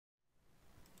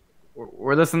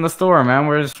we're just in the store, man.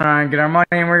 We're just trying to get our money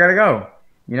and we gotta go.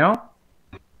 You know?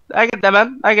 I get that,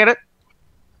 man. I get it.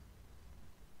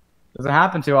 Doesn't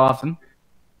happen too often.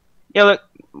 Yeah, look,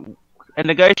 a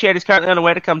negotiator is currently on the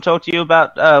way to come talk to you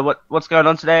about what's going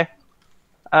on today.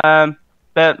 But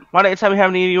why don't you tell me how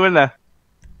many of you are in there?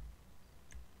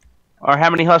 Or how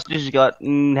many hostages you got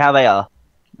and how they are?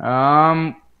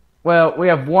 Well, we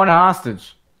have one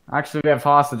hostage. Actually, we have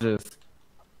hostages.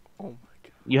 Oh my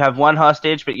god. You have one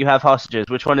hostage, but you have hostages.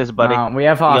 Which one is it, buddy? We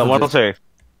have hostages. You got one or two?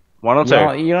 One or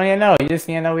two? You don't even know. You just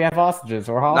need to know we have hostages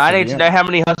or hostages. I need to know how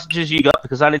many hostages you got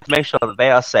because I need to make sure that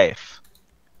they are safe.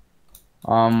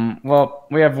 Well,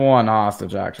 we have one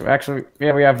hostage, actually. Actually,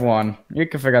 yeah, we have one. You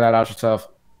can figure that out yourself.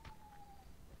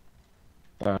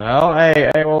 The hell?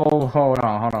 Hey, whoa, hold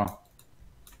on.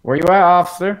 Where you at,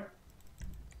 officer?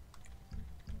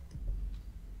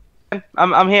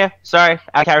 I'm here. Sorry,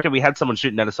 our character, we had someone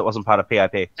shooting at us that wasn't part of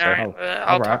PIP. So. Alright,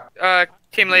 I'll talk.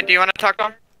 Team lead, do you want to talk to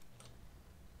him?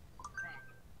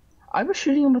 I was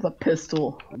shooting him with a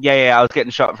pistol. Yeah, I was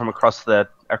getting shot from across the.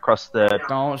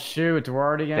 Don't shoot. We're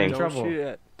already getting in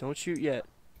trouble. Don't shoot yet.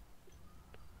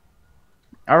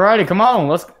 Alrighty, come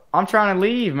on. I'm trying to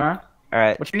leave, man. All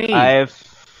right. What you need?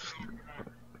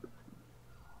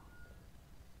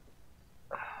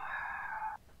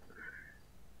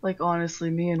 Like, honestly,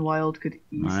 me and Wild could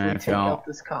easily take out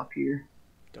this cop here.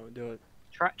 Don't do it.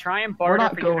 Try and barter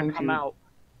for you to come out.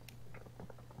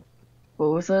 What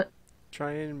was that?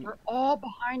 Try and... We're all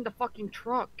behind the fucking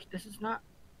truck. This is not...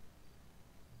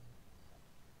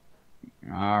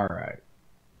 Alright.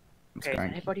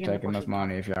 Okay, taking this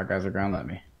money if y'all guys are gonna let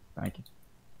me. Thank you.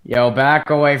 Yo, back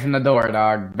away from the door,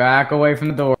 dog. Back away from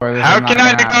the door. How can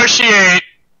I negotiate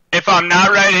if I'm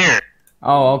not right here?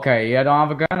 Oh, okay. You don't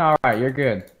have a gun? Alright, you're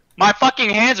good. My fucking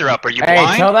hands are up. Are you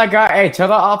blind? Tell that guy, tell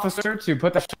the officer to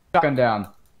put the shotgun down.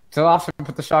 Tell the officer to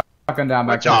put the shotgun down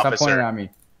back there. Stop pointing at me.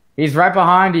 He's right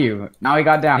behind you. Now he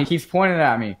got down. He keeps pointing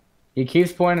at me.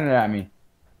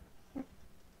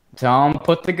 Tell him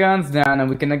put the guns down and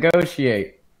we can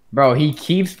negotiate. Bro, he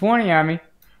keeps pointing at me.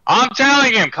 I'm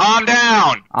telling him, calm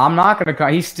down. I'm not gonna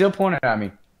calm. He's still pointing at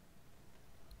me.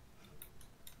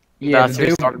 Yeah,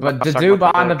 the dude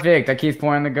behind the Vic that keeps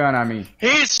pointing the gun at me.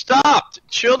 He stopped.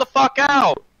 Chill the fuck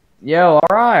out. Yo,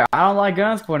 alright. I don't like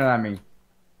guns pointed at me.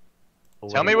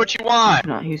 Tell me what you want.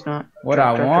 No, he's not. What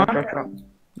I want?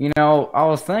 You know, I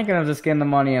was thinking of just getting the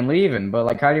money and leaving, but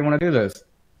like, how do you want to do this?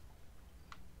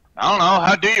 I don't know.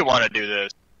 How do you want to do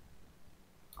this?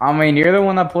 I mean, you're the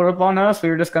one that put up on us. We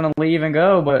were just gonna leave and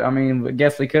go, but I mean, I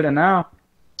guess we couldn't now.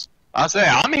 I say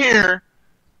I'm here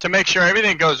to make sure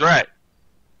everything goes right.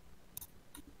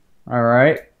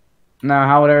 Alright. Now,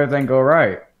 how would everything go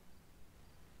right?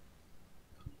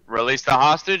 Release the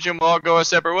hostage and we'll all go our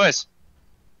separate ways.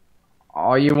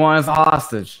 All you want is a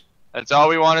hostage. That's all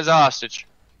we want is a hostage.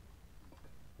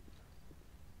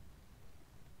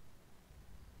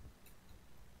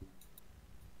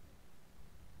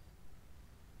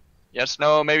 Yes,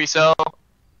 no, maybe so.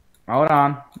 Hold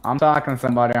on. I'm talking to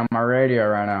somebody on my radio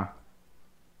right now.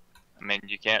 I mean,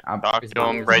 you can't talk to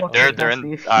them right there. They're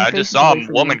in. I just saw a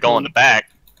woman go in the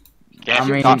back. Can't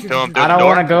you talk to them? I don't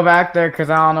want to go back there because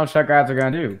I don't know what you guys are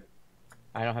gonna do.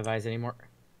 I don't have eyes anymore.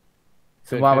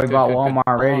 So why we bought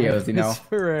Walmart radios, you know?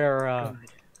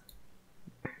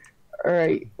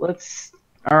 Alright, let's...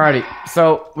 Alrighty,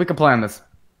 so we could plan this.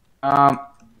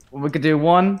 We could do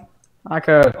one. I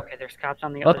could there's cops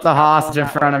on the let the hostage in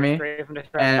front of me,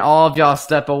 and all of y'all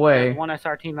step away, one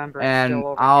SRT member and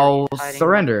I'll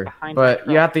surrender. But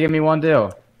you have to give me one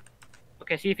deal.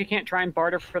 Okay, see if you can't try and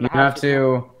barter for the You have hostage.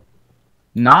 to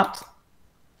not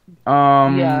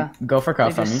go for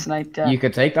cuffs on me. You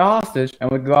could take the hostage,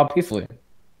 and we could go out peacefully.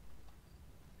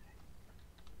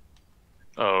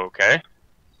 Okay.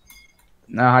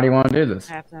 Now, how do you want to do this?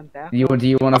 Do you want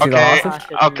to see the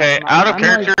hostage? Okay, out of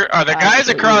character. Are the guys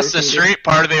across the street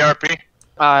part of the RP?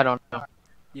 I don't know.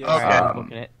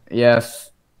 Okay.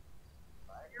 Yes.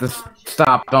 Just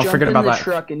stop. Don't forget about that.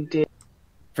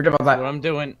 Forget about that. What I'm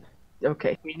doing.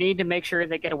 Okay. We need to make sure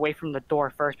they get away from the door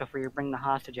first before you bring the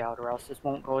hostage out, or else this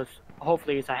won't go as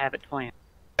hopefully as I have it planned.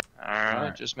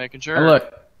 Alright, just making sure.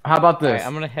 Look, how about this? Right,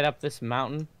 I'm gonna head up this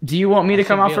mountain. Do you want me to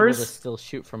come out first? Still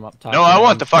shoot from up top. No, I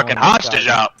want the fucking hostage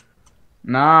out.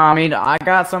 Nah, I mean, I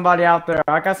got somebody out there.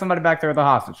 I got somebody back there with a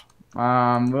hostage.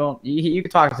 Well, you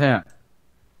can talk to him.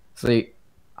 See,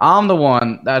 I'm the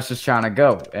one that's just trying to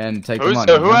go and take the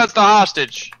money. Who has the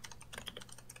hostage?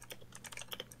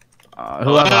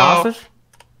 Who has the hostage?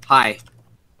 Hi.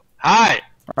 Hi.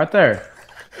 Right there.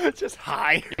 Just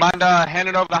hi. You mind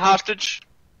handing over the hostage?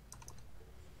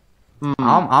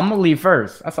 I'm gonna leave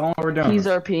first. That's all we're doing. He's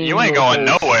RPing. You ain't going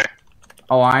nowhere.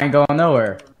 Oh, I ain't going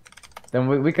nowhere. Then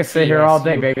we could sit here all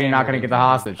day, baby. You're not gonna get the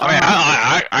hostage. I mean,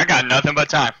 I got nothing but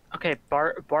time. Okay,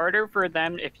 barter for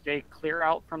them if they clear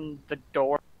out from the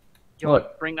door. You'll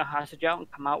Look. bring the hostage out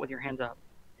and come out with your hands up.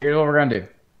 Here's what we're gonna do.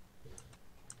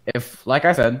 If, like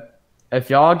I said, if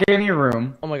y'all get in your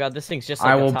room, Oh my god, this thing's just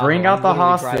I like a will Tahoe. bring out I'm the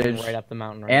literally driving hostage right up the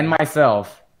mountain right and now.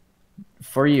 myself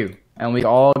for you, and we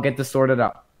all get this sorted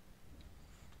out.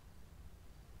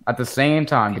 At the same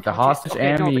time, get the hostage Okay,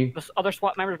 and no, me the other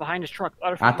SWAT members behind his truck.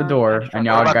 Other at the SWAT door, members and behind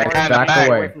y'all his What guys about the guy in the back back?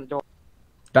 away. from the door.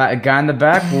 That guy in the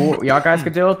back, y'all guys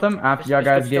could deal with them after y'all This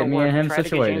guys could get still me work. and him Try to get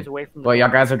situated. James away from the But y'all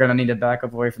door. guys are gonna need to back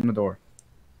up away from the door.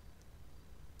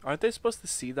 Aren't they supposed to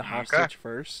see the hostage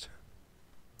first?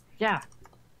 Yeah.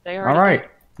 They All already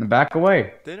right, then back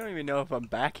away. They don't even know if I'm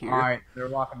back here. All right, they're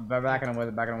backing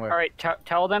away. All right,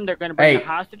 tell them they're gonna bring Hey. the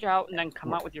hostage out and then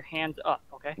come out with your hands up.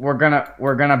 Okay. We're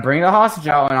gonna bring the hostage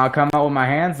out, and I'll come out with my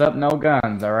hands up, no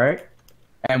guns. All right.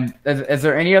 And is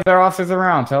there any other officers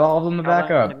around? Tell all of them to Tell back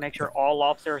them up. to make sure all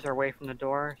officers are away from the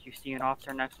door. If you see an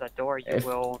officer next to that door, you If-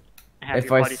 will have if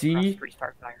your I buddies across the see- street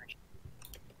start firing.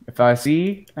 If I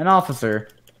see an officer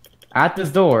at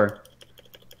this door,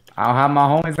 I'll have my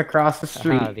homies across the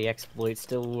street. The exploit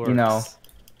still works. You know.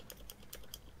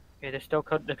 Okay,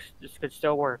 this could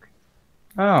still work.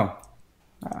 Oh.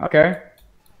 Okay.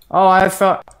 Oh, I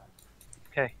saw.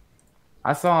 Okay.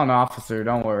 I saw an officer.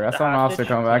 Don't worry. I The saw an officer hostage?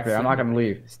 come back there. I'm not gonna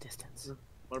leave. This distance.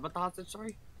 What about the hostage?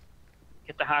 Sorry.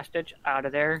 Get the hostage out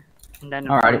of there, and then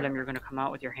Alrighty. inform them you're gonna come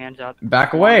out with your hands up.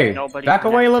 Back away. Nobody Back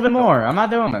away a connects little bit to the door. more. I'm not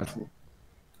doing this.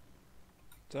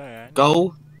 It's alright.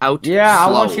 Go out. Yeah, I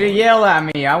want slow. you to yell at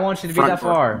me. I want you to be Front that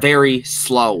far. Very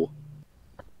slow.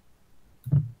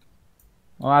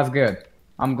 Well, that's good.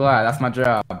 I'm glad. That's my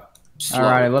job. Slow.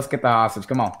 Alrighty, let's get the hostage.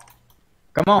 Come on.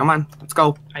 Come on. Come on, let's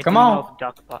go. I Come do on. know the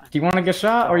duck button. Do you want to get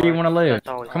shot or you want to live? That's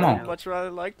always Come what I on. know. Much rather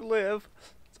like to live.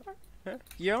 Sorry.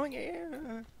 Young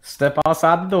air. Step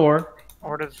outside the door.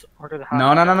 Order the hostage. No.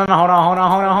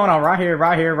 Hold on. Right here.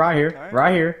 Right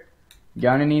here. Get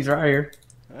on your knees right here.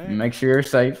 Alright. Make sure you're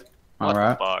safe. What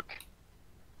Alright. the fuck?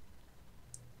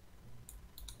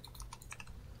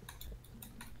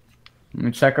 Let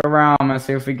me check around and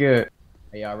see if we good.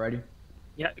 Are y'all ready?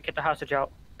 Yeah, get the hostage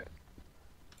out.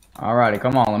 Alrighty,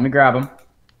 come on. Let me grab him.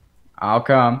 I'll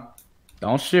come.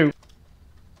 Don't shoot.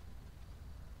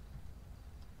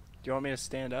 Do you want me to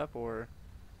stand up or?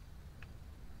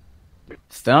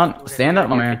 Stand up,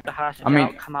 my man. Get the hostage I mean-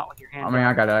 out, come out with your hands I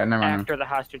up got that. Never mind. after the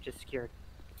hostage is secured.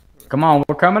 Come on,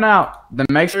 we're coming out. Then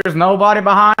make sure there's nobody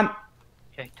behind.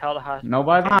 Okay, tell the hostage.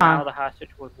 Nobody okay, now behind. the hostage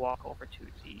would walk over to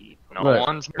the. No Look.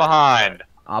 one's behind.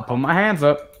 I'll put my hands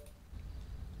up.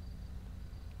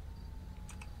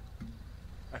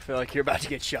 I feel like you're about to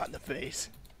get shot in the face.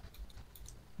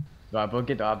 Do I book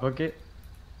it?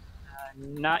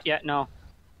 Not yet, no.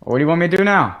 What do you want me to do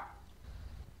now?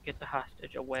 Get the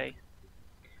hostage away.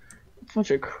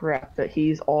 Bunch of crap that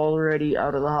he's already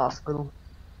out of the hospital.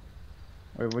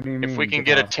 Wait, what do you mean? If we can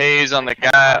get get a tase on the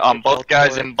guy, on both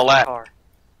guys in black. Car.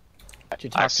 Did you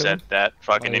I talk to said him? that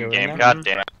fucking Oh, you were in game. in God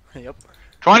damn it. Yep.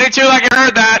 22 like you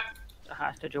heard that. The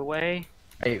hostage away.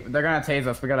 Hey, they're gonna tase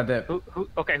us. We gotta dip.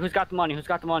 Okay, who's got the money? Who's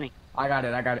got the money? I got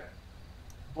it.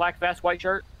 Black vest, white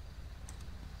shirt.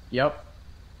 Yep.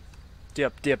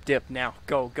 Dip. Now.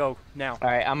 Go. Now.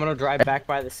 Alright, I'm gonna drive back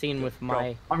by the scene with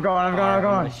my. I'm going. I'm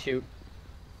gonna shoot.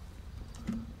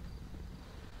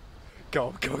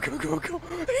 Go.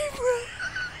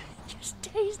 Just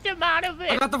taste him out of I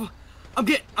it. got the. I'm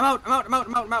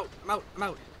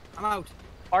out.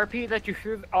 RP that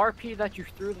you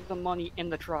threw the money in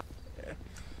the truck.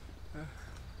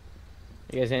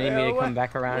 You guys need me to come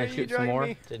back around where and are you shoot some dragging more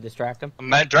me? to distract him? I'm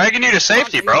dragging you to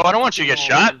safety, bro. I don't want you to get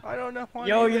shot. I don't know. Why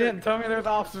Yo, you either. didn't tell me there's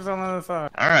officers on the other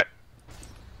side. All right.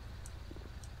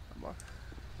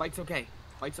 Bike's okay.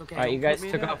 Alright, you guys put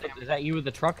me took down. off. Is that you with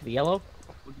the truck, the yellow?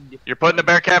 You're putting the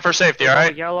Bearcat for safety, all The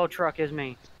right? yellow truck is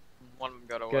me. One of them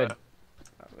got away.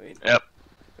 Good. Yep.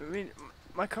 I mean,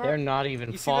 my car. They're not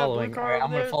even You see that blue following. car Alright, over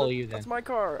I'm gonna there? follow you then. That's my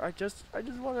car. I just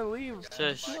want to leave. I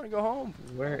Shush. want to go home.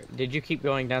 Where did you keep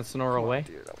going down Sonora Come on, Way?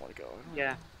 dude. I want to go.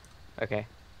 Yeah. Okay.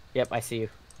 Yep, I see you.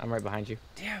 I'm right behind you.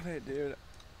 Damn it, dude.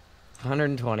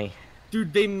 120.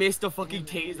 Dude, they missed a fucking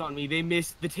tase on me. They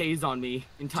missed the tase on me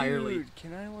entirely. Dude,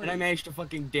 can I like... And I managed to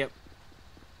fucking dip.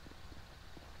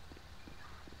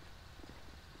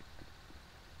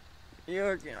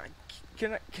 Yeah,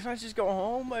 can I just go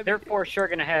home? They're for sure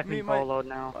gonna have me Me, my- load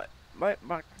now. My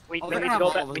We Oh, need they're to gonna go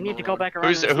have back. all of We them need to on go board. back around.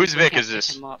 and see Whose if we Vic can't is pick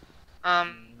this? him up.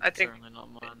 I think Certainly not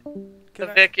mine. the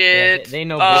Vic it. They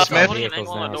know both Smith? our vehicles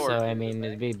now, so I mean,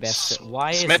 it'd be best.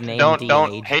 Why is Smith, name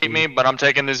don't hate me, but I'm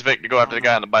taking this Vic to go after the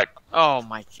guy on the bike. Oh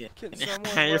my god. Can someone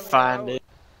You're let me fine, out? dude.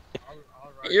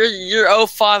 You're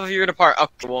 05 of your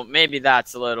department. Okay, well maybe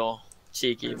that's a little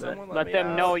cheeky, Can but someone Let me them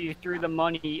out? know you threw the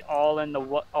money all in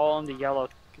the yellow.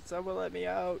 Can someone let me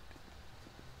out?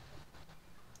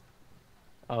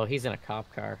 Oh, he's in a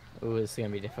cop car. Ooh, this is gonna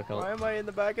be difficult. Why am I in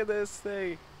the back of this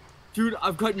thing? Dude,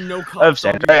 I've got no Of cops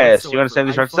on me Andreas, you want to whatsoever. send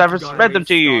these I short fucking service? got Spread them away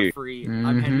to you. scot-free.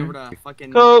 I'm heading over to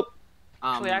fucking. Cool.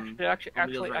 Actually, Wheels right now actually,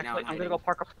 and I'm gonna go hiding.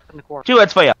 park up in the court. 2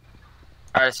 heads for you.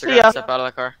 alright, sir, See gotta ya. step out of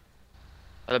the car.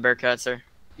 Or the Bearcat, sir.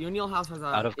 The O'Neill house has a.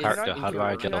 Out of is- character, how do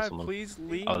I Can get someone? please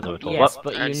leave? Oh, no, Yes,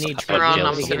 but Alright, you need turn around, to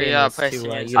I'm get gonna in be this placing to,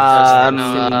 you in use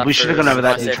zip We should have gone over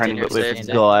that in safety training, and but your we've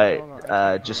safety.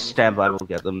 got. Just stand by. We'll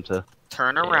get them to.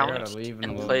 Turn gotta around leave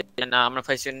and them play. And I'm gonna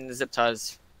place you in the zip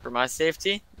ties for my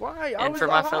safety Why? I and was for a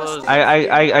my fellows. hostage.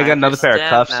 I got another pair of understand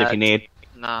cuffs if that. you need.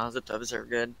 Nah, zip ties are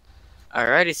good.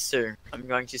 Alrighty, sir. I'm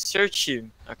going to search you.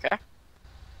 Okay.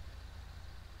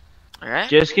 Alright.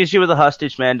 Just because you were the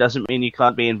hostage man doesn't mean you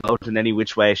can't be involved in any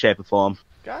which way, shape, or form.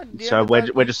 God damn So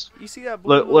it, we're just You see that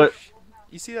blue? look.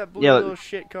 You see that blue Yeah, little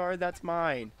shit car? That's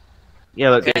mine. Yeah,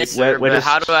 look, Okay, sir, we're but just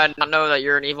how do I not know that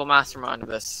you're an evil mastermind of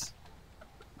this?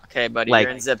 Okay, buddy, Like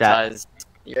you're in zip that- ties.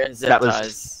 You're in zip that was-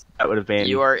 ties. that would have been.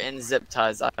 You are in zip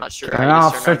ties. I'm not sure. An how you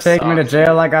officer survived take me to stalk.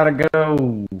 jail. I gotta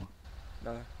go.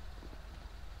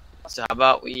 So how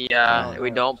about we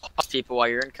don't pause people while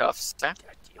you're in cuffs? Okay?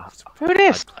 Who it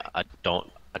is? I don't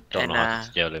And, know how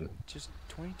to jail him. Just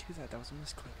 22. That was a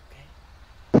misclick.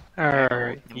 Okay.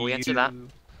 Alright. Can we answer that?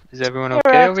 Is everyone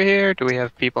okay over here? Do we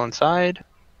have people inside?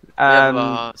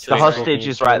 The so hostage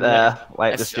is right there.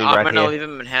 Like this dude I'm right gonna here. leave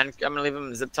him in I'm gonna leave him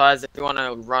in zip ties. If you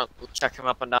wanna run, check him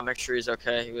up and down, make sure he's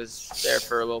okay. He was there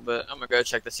for a little bit. I'm gonna go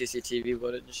check the CCTV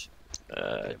footage.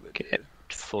 Okay.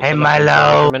 Hey,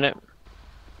 Milo. A minute.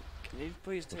 Can you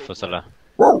please take? Fusala.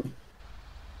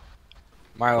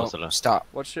 Milo, Fusala. stop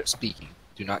What's your? speaking.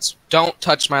 Don't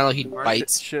touch Milo. He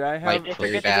bites. Should I Bite have?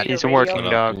 very bad. He's a working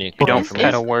dog. You don't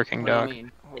pet a working dog.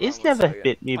 He's never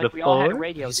bit me Like we all had before.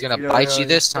 radios. He's gonna Yeah, bite yeah, you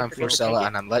this time, yeah. Fusela,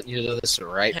 and I'm letting you do this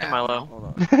right Hey, now. Milo. Hold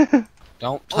on.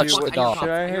 Don't Oh, touch fuck, the I hear dog. cops, I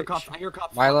hear Should I- cops, I hear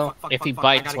cops. Milo, Fuck, fuck, If he fuck, fuck,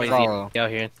 I bites, gotta wait get out. follow. out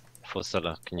here.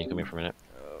 Fusala, can you come here for a minute?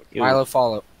 Milo,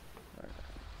 follow.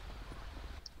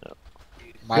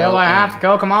 Bill, I have to and-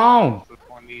 go. Come on.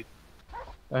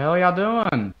 The hell y'all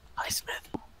doing? Hi, Smith.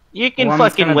 You can Or I'm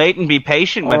just fucking gonna- wait and be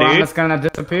patient, my Or I'm dude. just gonna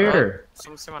disappear.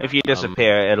 If you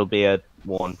disappear, it'll be a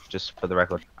warn, just for the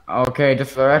record. Okay,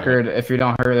 just for the record, if you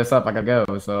don't hurry this up, I could go.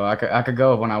 So I could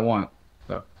go when I want.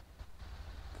 So,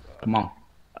 come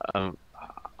on.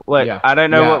 Look, Yeah. I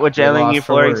don't know Yeah, what we're we jailing lost you for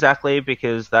for word. exactly,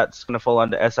 because that's gonna fall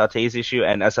under SRT's issue,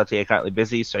 and SRT are currently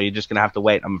busy, so you're just gonna have to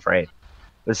wait, I'm afraid.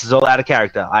 This is all out of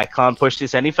character. I can't push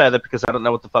this any further because I don't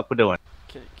know what the fuck we're doing.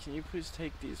 Can you please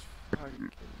take these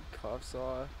fucking cuffs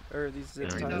off, or these zip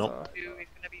ties Nope. off?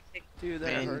 Dude,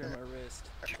 that hurt my wrist.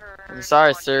 I'm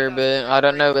sorry, sir, but I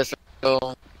don't know this.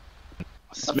 I'll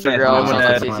Smith, figure out I'm on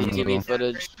gonna- the CCTV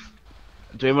footage.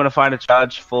 Do we want to find a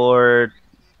charge for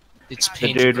It's the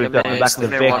painful. dude we've got in the back of the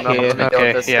Vic here?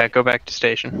 Okay, yeah, go back to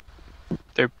station.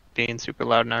 They're being super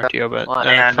loud in RTO, but Well,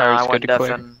 and fire I is went good to deaf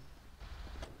clear. and...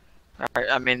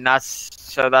 Alright, I mean,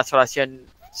 that's what I see on I mean,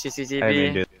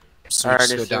 CCTV. dude. So we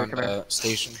just Alrighty, go sir, down come here. to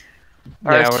station.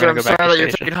 Alright, Yeah, we're sir, gonna I'm go back sorry to that you're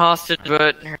station. taken hostage,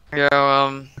 but here you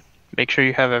go, Make sure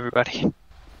you have everybody.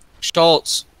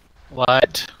 Schultz,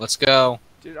 What? let's go.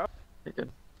 Dude, you're good.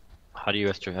 How do you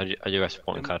rest? How do you rest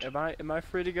reporting card? am I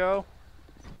free to go?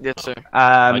 Yes, sir. So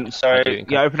I do,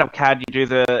 you open up CAD, you do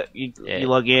the you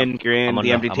log in, you're in I'm on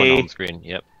the I'm on MDT. home screen.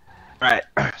 Yep. Right.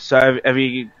 So have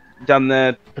you done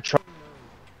the patrol?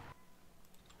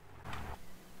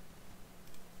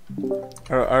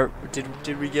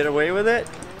 Did we get away with it?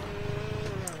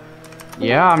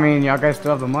 Yeah, I mean, y'all guys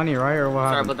still have the money, right? Or what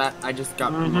Sorry happened? about that. I just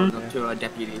got promoted up to a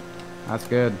deputy. That's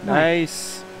good.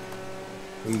 Nice.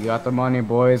 We got the money,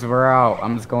 boys. We're out.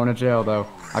 I'm just going to jail, though.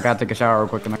 I gotta take a shower real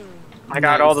quick. I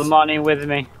got all the money with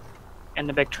me. In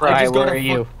the big truck. I just got where a are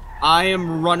you? I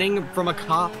am running from a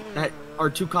cop that are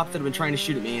two cops that have been trying to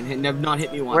shoot at me and have not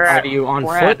hit me once. Where Are you on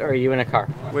Where foot at? or are you in a car?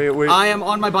 Wait. I am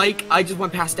on my bike. I just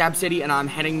went past Stab City and I'm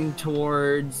heading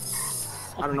towards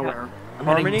I don't know where. I'm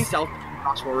Harmony? heading south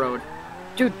Joshua Road.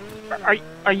 Dude,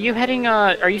 are you heading?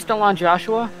 Are you still on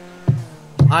Joshua?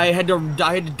 I had to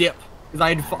dip because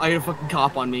I had a fucking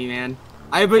cop on me, man.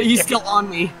 But he's still on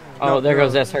me. Oh, there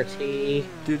goes SRT.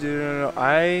 Dude, no.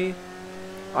 I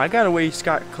got away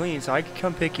scot clean, so I could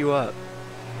come pick you up.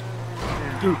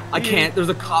 Dude, I can't. There's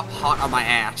a cop hot on my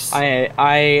ass.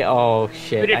 Oh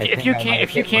shit. Dude, if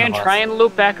you can, try and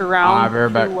loop back around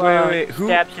to Wait, who?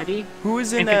 Stab City. Who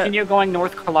is in and that? Continue going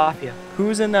north Calafia.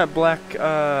 Who's in that black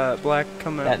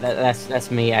coming?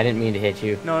 That's me. I didn't mean to hit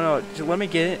you. No, just let me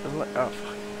get it. Oh,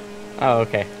 fuck. Oh,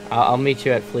 okay. I'll meet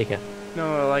you at Fleeka.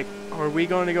 No, like, are we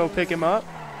going to go pick him up?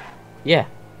 Yeah,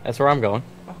 that's where I'm going.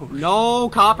 Oh, no,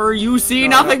 Copper, you see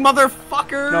nothing,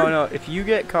 motherfucker! No, if you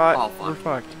get caught, we're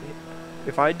fucked.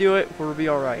 If I do it, we'll be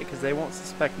alright, because they won't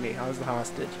suspect me. I was the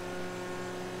hostage.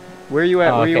 Where you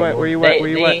at? Oh, where you at? Where you at? Where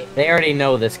you at? They already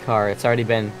know this car. It's already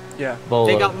been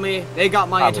boloed. They got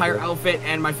my entire outfit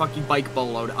and my fucking bike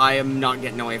boloed. I am not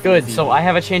getting away from Good, this so evil. I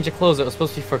have a change of clothes. It was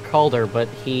supposed to be for Calder, but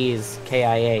he's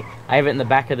KIA. I have it in the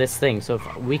back of this thing, so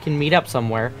if we can meet up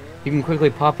somewhere, you can quickly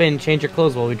pop in, change your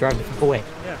clothes while we drive the fuck away.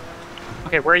 Yeah.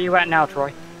 Okay, where are you at now,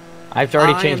 Troy? I've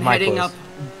already changed my heading clothes.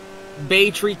 up Bay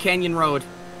Tree Canyon Road.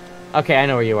 Okay, I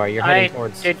know where you are. You're heading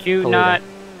towards Did you Toledo. not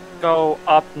go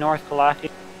up north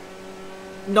Calafia?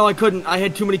 No, I couldn't. I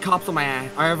had too many cops on my ass.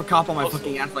 I have a cop on my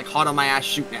fucking ass, like hot on my ass,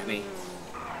 shooting at me.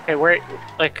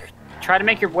 Okay, try to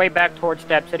make your way back towards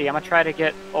Stab City. I'm gonna try to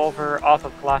get over off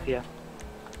of Calafia.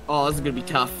 Oh, this is gonna be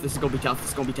tough. This is gonna be tough. This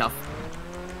is gonna be tough.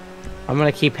 I'm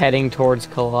gonna keep heading towards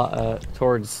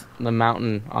towards the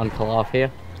mountain on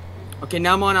Calafia. Okay,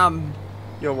 now I'm on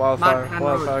Yo,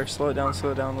 Wildfire, slow it down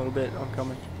a little bit. I'm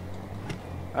coming.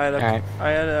 I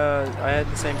had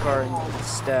the same car and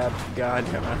stabbed. God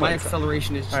damn it. My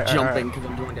acceleration is jumping because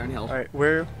I'm going downhill. Alright,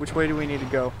 which way do we need to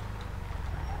go?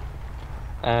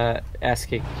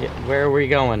 Ask it, where are we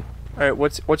going? Alright,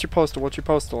 what's your postal? What's your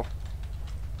postal?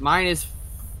 Mine is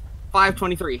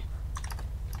 523.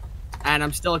 And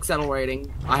I'm still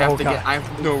accelerating. I have to get. I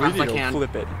have to move as fast as I can.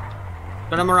 Flip it.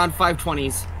 But I'm around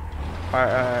 520s.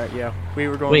 Yeah, we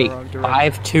were going Wait, the wrong direction.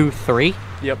 523?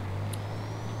 Yep.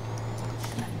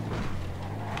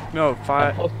 No,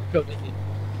 5.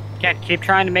 Yeah, keep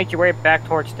trying to make your way back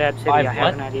towards Stab City. I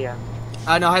have an idea.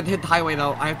 No, I have to hit the highway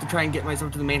though. I have to try and get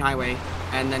myself to the main highway,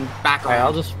 and then back around. Alright,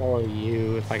 I'll just follow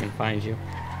you if I can find you.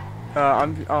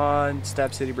 I'm on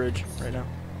Stab City Bridge right now.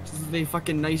 This is a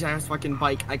fucking nice ass fucking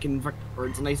bike. Or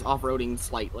it's a nice off-roading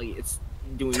slightly. It's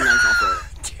doing nice off-road.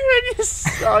 Dude, I just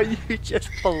saw you just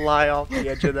fly off the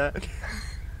edge of that.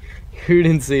 Who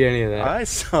didn't see any of that? I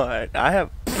saw it. I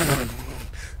have.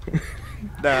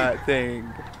 That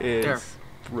thing is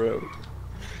broke.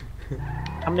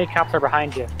 How many cops are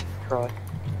behind you, Troy?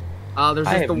 There's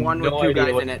just the one with two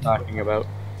guys in it. Talking about.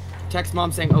 Text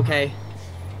mom saying okay.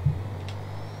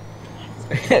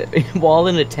 Wall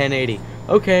in a 1080.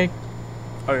 Okay.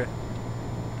 Okay.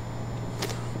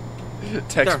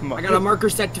 Text mom. I got a marker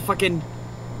set to fucking.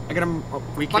 I got a.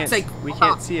 We can't see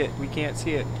it. We can't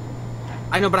see it.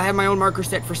 I know, but I have my own marker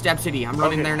set for Stab City. I'm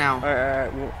running there now.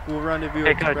 Alright. We'll rendezvous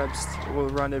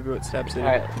at Stab City.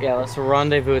 Alright, yeah, let's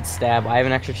rendezvous at Stab. I have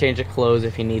an extra change of clothes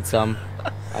if you need some.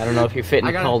 I don't know if you fit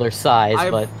in Calder size,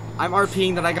 but I'm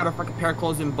RPing that I got a fucking pair of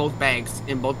clothes in both bags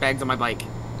on my bike.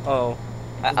 Oh.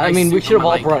 I mean, we should have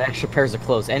all brought extra pairs of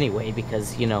clothes anyway,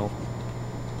 because, you know.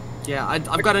 Yeah,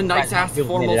 I've got a nice ass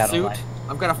formal suit.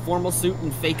 I've got a formal suit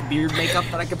and fake beard makeup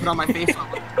that I can put on my face.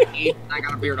 And I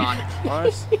got a beard on.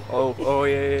 Nice. Oh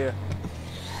yeah.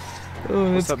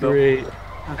 Oh, that's great.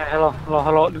 Okay, hello.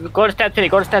 Go to Stab City.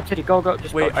 Go.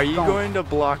 Just wait, go, are you going to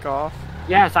block off?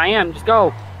 Yes, I am. Just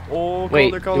go. Oh,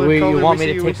 wait, you want me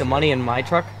to take the money in my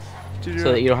truck?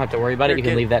 So that you don't have to worry about it? You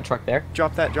can leave that truck there?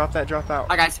 Drop out.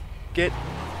 Hi, guys. Get.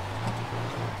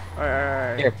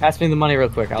 Alright. Here, pass me the money real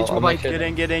quick. I'll make sure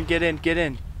Get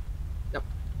in. Yep.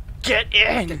 Get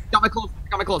in! Got my clothes.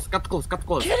 Got the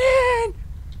clothes. Get in!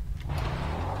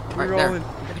 Right rolling.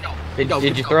 there.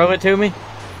 Did you throw it to me?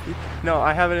 No,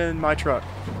 I have it in my truck.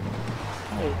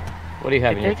 What do you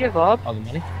have in your truck? Did they give up? All the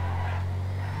money?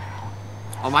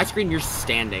 On my screen, you're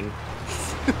standing.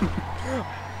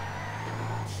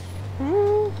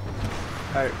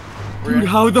 Alright. Dude,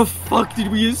 how the fuck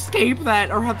did we escape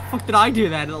that? Or how the fuck did I do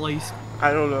that, at least?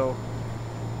 I don't know.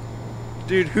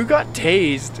 Dude, who got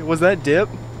tased? Was that Dip?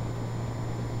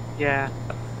 Yeah.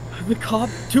 The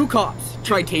two cops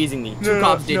tried tasing me. Two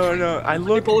cops did. No. I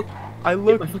looked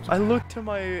to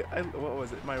my, what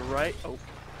was it? My right? Oh.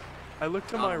 I looked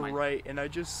to my right and I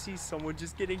just see someone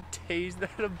just getting tased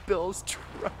out of Bill's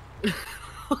truck.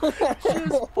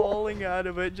 Just falling out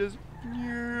of it, just.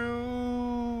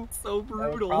 So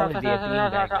brutal.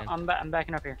 I'm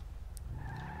backing up here.